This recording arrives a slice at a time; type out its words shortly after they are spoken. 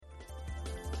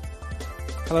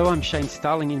Hello, I'm Shane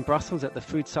Starling in Brussels at the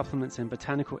Food Supplements and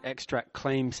Botanical Extract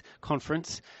Claims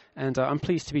Conference, and I'm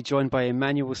pleased to be joined by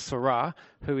Emmanuel Seurat,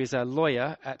 who is a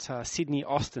lawyer at Sydney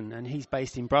Austin, and he's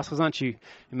based in Brussels, aren't you,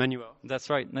 Emmanuel? That's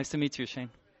right. Nice to meet you, Shane.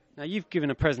 Now, you've given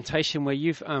a presentation where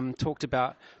you've talked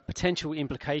about potential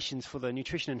implications for the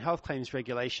Nutrition and Health Claims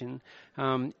Regulation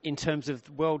in terms of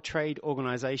World Trade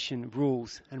Organization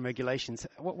rules and regulations.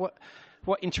 What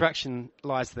interaction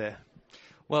lies there?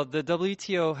 Well, the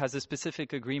WTO has a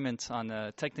specific agreement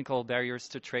on technical barriers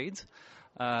to trade,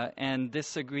 and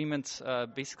this agreement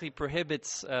basically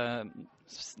prohibits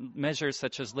measures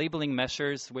such as labeling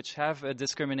measures which have a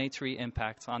discriminatory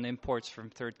impact on imports from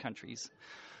third countries.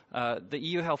 The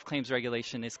EU Health Claims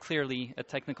Regulation is clearly a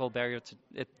technical barrier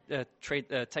to trade,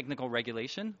 technical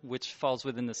regulation, which falls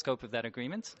within the scope of that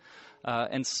agreement,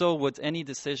 and so would any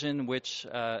decision which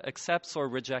accepts or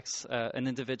rejects an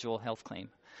individual health claim.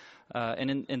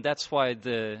 And that's why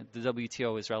the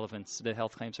WTO is relevant to the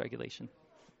health claims regulation.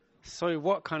 So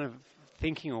what kind of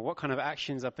thinking or what kind of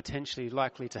actions are potentially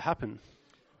likely to happen?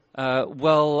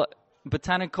 Well,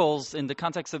 botanicals, in the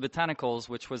context of botanicals,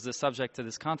 which was the subject of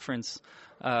this conference,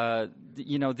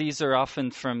 these are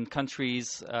often from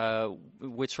countries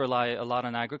which rely a lot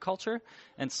on agriculture,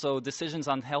 and so decisions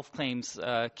on health claims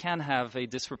can have a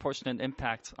disproportionate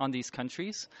impact on these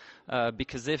countries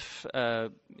because if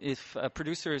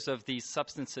producers of these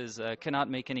substances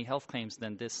cannot make any health claims,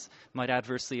 then this might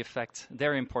adversely affect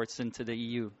their imports into the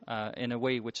EU in a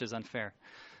way which is unfair.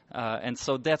 And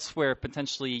so that's where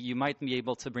potentially you might be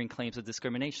able to bring claims of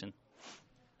discrimination.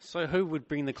 So who would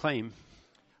bring the claim?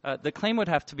 The claim would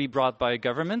have to be brought by a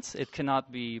government. It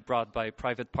cannot be brought by a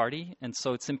private party. And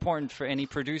so it's important for any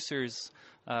producers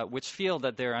which feel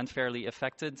that they're unfairly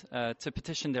affected to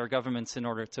petition their governments in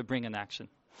order to bring an action.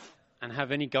 And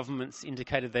have any governments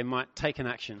indicated they might take an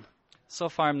action? So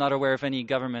far, I'm not aware of any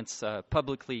governments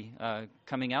publicly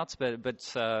coming out,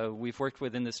 but we've worked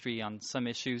with industry on some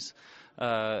issues,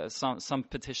 some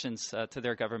petitions to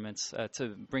their governments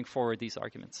to bring forward these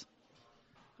arguments.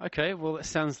 Okay, well, it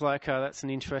sounds like that's an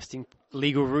interesting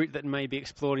legal route that may be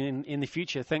explored in the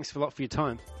future. Thanks a lot for your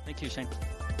time. Thank you, Shane.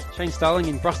 Shane Starling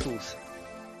in Brussels.